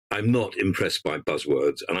I'm not impressed by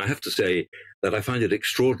buzzwords. And I have to say that I find it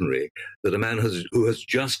extraordinary that a man who has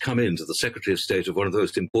just come into the Secretary of State of one of the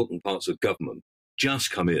most important parts of government,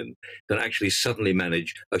 just come in, can actually suddenly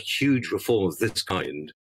manage a huge reform of this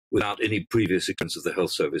kind without any previous experience of the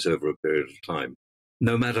health service over a period of time.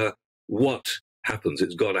 No matter what happens,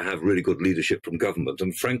 it's got to have really good leadership from government.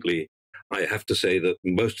 And frankly, I have to say that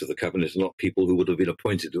most of the cabinet are not people who would have been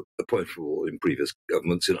appointable in previous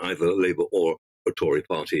governments in either Labour or a Tory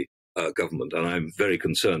party government. And I'm very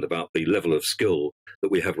concerned about the level of skill that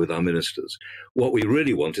we have with our ministers. What we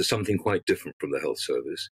really want is something quite different from the health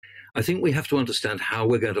service. I think we have to understand how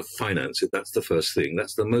we're going to finance it. That's the first thing.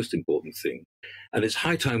 That's the most important thing. And it's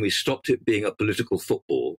high time we stopped it being a political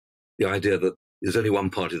football, the idea that there's only one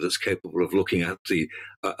party that's capable of looking at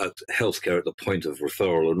at healthcare at the point of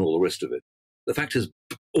referral and all the rest of it. The fact is,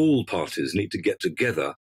 all parties need to get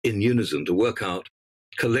together in unison to work out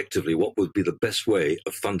collectively what would be the best way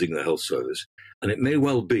of funding the health service. And it may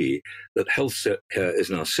well be that health care is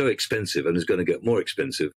now so expensive and is going to get more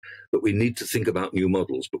expensive that we need to think about new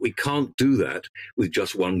models. But we can't do that with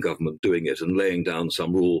just one government doing it and laying down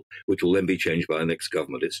some rule which will then be changed by the next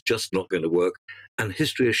government. It's just not going to work. And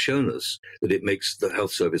history has shown us that it makes the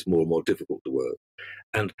health service more and more difficult to work.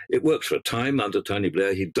 And it worked for a time. Under Tony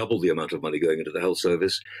Blair, he doubled the amount of money going into the health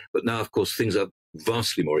service. But now, of course, things are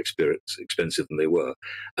vastly more expensive than they were.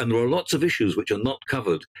 And there are lots of issues which are not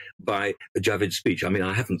covered by Javid's speech. I mean,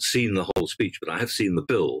 I haven't seen the whole speech, but I have seen the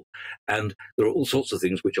bill. And there are all sorts of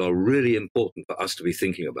things which are really important for us to be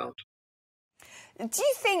thinking about. Do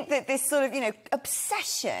you think that this sort of,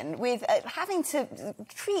 obsession with having to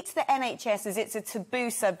treat the NHS as it's a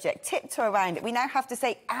taboo subject, tiptoe around it, we now have to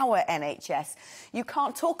say our NHS. You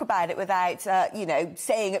can't talk about it without,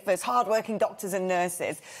 saying it first, hard-working doctors and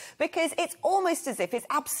nurses, because it's almost as if it's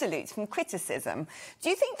absolute from criticism. Do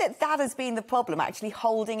you think that that has been the problem, actually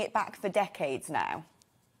holding it back for decades now?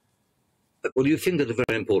 Well, you think at a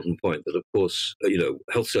very important point that, of course,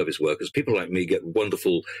 health service workers, people like me, get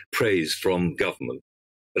wonderful praise from government.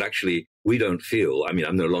 But actually, we don't feel, I mean,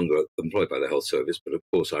 I'm no longer employed by the health service, but of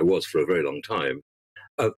course I was for a very long time.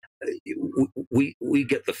 We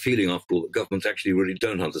get the feeling, after all, that governments actually really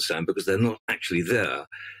don't understand because they're not actually there.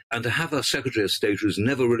 And to have a Secretary of State who's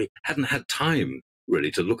hadn't had time really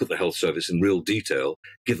to look at the health service in real detail,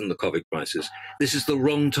 given the COVID crisis, this is the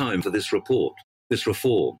wrong time for this report. This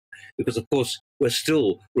reform, because, of course, we're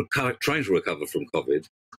still trying to recover from COVID,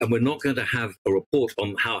 and we're not going to have a report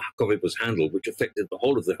on how COVID was handled, which affected the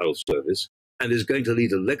whole of the health service, and is going to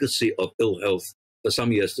lead a legacy of ill health for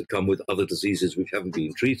some years to come with other diseases which haven't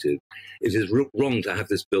been treated. It is wrong to have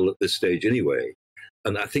this bill at this stage anyway.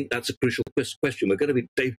 And I think that's a crucial question. We're going to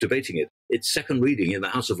be debating it. Its second reading in the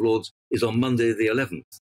House of Lords is on Monday the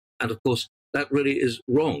 11th. And, of course, that really is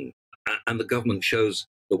wrong. And the government shows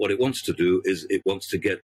that what it wants to do is it wants to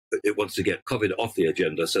get COVID off the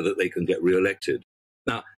agenda so that they can get re-elected.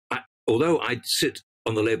 Now, although I sit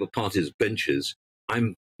on the Labour Party's benches,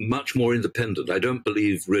 I'm much more independent. I don't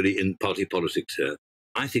believe really in party politics here.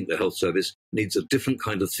 I think the health service needs a different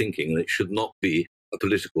kind of thinking, and it should not be a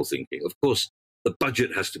political thinking. Of course, the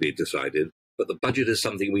budget has to be decided, but the budget is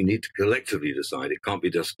something we need to collectively decide. It can't be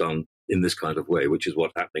just done in this kind of way, which is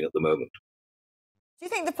what's happening at the moment. Do you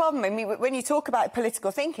think the problem, I mean, when you talk about political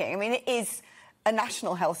thinking, I mean, it is a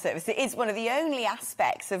national health service. It is one of the only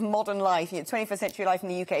aspects of modern life, 21st century life in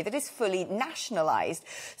the UK, that is fully nationalised.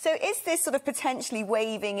 So is this sort of potentially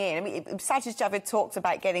waving in? I mean, Sajid Javid talked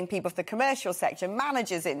about getting people from the commercial sector,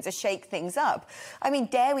 managers in to shake things up. I mean,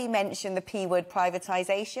 dare we mention the P word,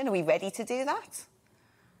 privatisation? Are we ready to do that?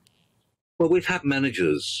 Well, we've had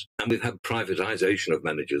managers and we've had privatisation of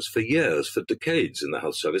managers for years, for decades in the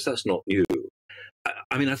health service. That's not new.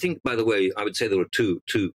 I mean, I think, by the way, I would say there are two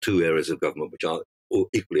areas of government which are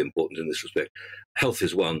equally important in this respect. Health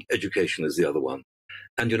is one, education is the other one.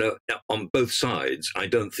 And, on both sides, I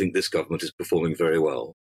don't think this government is performing very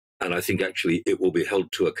well. And I think actually it will be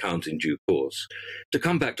held to account in due course. To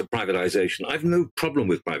come back to privatisation, I've no problem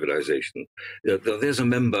with privatisation. There's a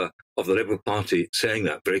member of the Labour Party saying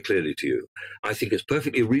that very clearly to you. I think it's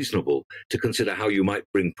perfectly reasonable to consider how you might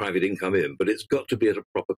bring private income in, but it's got to be at a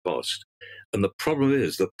proper cost. And the problem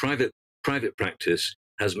is that private practice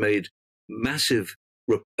has made massive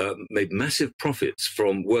profits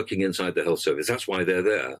from working inside the health service. That's why they're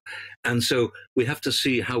there. And so we have to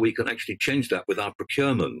see how we can actually change that with our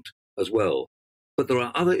procurement as well. But there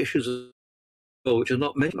are other issues as well which are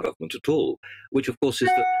not mentioned by government at all, which of course is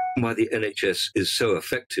why the NHS is so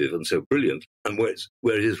effective and so brilliant, and where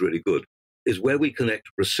it is really good, is where we connect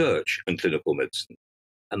research and clinical medicine.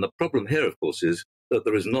 And the problem here, of course, is that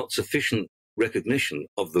there is not sufficient recognition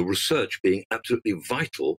of the research being absolutely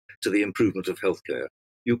vital to the improvement of healthcare.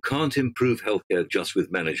 You can't improve healthcare just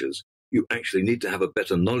with managers. You actually need to have a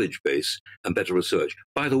better knowledge base and better research.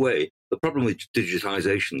 By the way, the problem with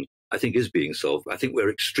digitization, I think, is being solved. I think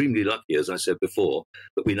we're extremely lucky, as I said before,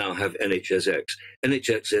 that we now have NHSX.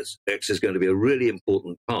 NHSX is going to be a really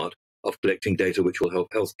important part of collecting data which will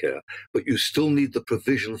help healthcare. But you still need the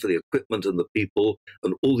provision for the equipment and the people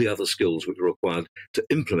and all the other skills which are required to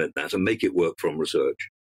implement that and make it work from research.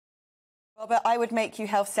 Robert, I would make you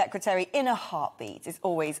Health Secretary in a heartbeat. It's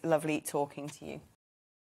always lovely talking to you.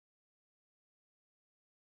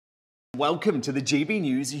 Welcome to the GB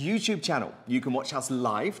News YouTube channel. You can watch us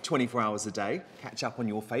live 24 hours a day, catch up on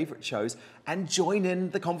your favourite shows and join in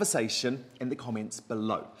the conversation in the comments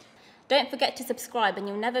below. Don't forget to subscribe and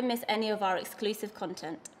you'll never miss any of our exclusive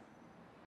content.